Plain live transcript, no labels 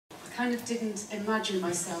kind of didn't imagine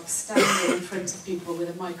myself standing in front of people with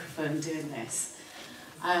a microphone doing this.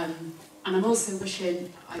 And I'm also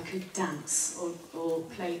wishing I could dance or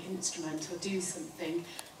play an instrument or do something.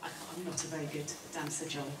 I'm not a very good dancer,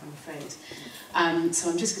 John, I'm afraid. So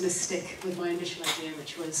I'm just going to stick with my initial idea,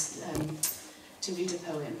 which was to read a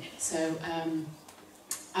poem. So,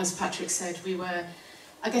 as Patrick said, we were,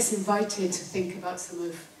 I guess, invited to think about some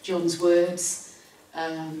of John's words,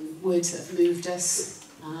 words that have moved us.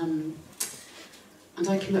 And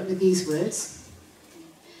I came up with these words.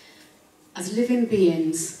 As living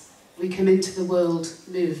beings, we come into the world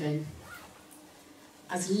moving.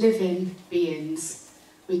 As living beings,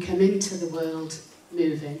 we come into the world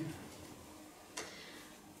moving.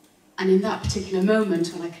 And in that particular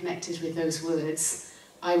moment, when I connected with those words,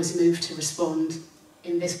 I was moved to respond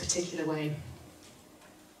in this particular way.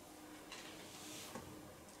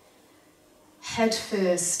 Head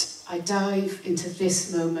first, I dive into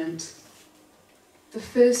this moment. The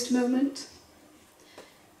first moment,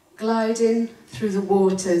 gliding through the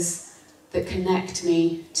waters that connect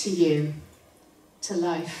me to you, to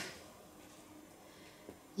life.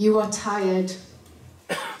 You are tired,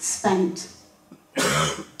 spent,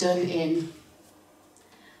 done in,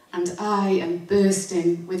 and I am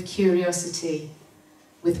bursting with curiosity,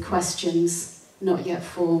 with questions not yet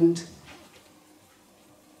formed.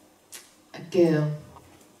 A girl,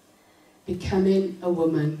 becoming a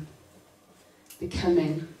woman,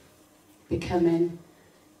 becoming,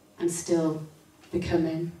 and still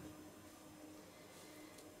becoming.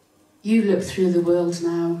 You look through the world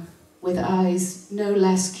now with eyes no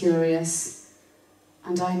less curious,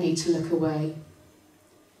 and I need to look away,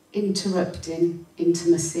 interrupting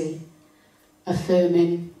intimacy,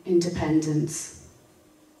 affirming independence.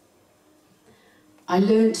 I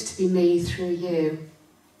learnt to be me through you.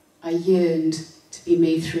 I yearned to be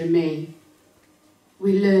me through me.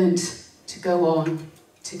 We learned to go on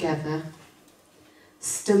together,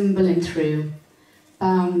 stumbling through,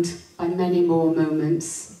 bound by many more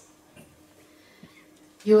moments.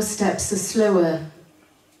 Your steps are slower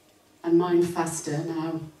and mine faster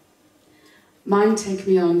now. Mine take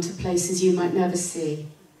me on to places you might never see,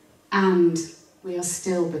 and we are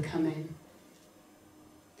still becoming.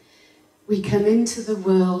 We come into the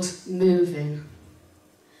world moving.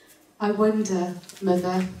 I wonder,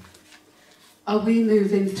 Mother, are we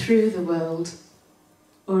moving through the world,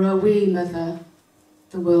 or are we, Mother,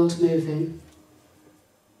 the world moving?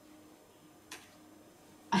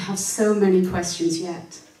 I have so many questions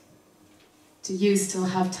yet. Do you still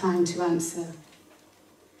have time to answer?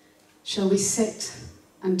 Shall we sit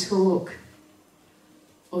and talk,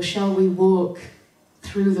 or shall we walk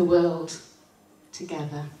through the world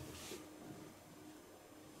together?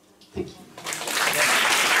 Thank you.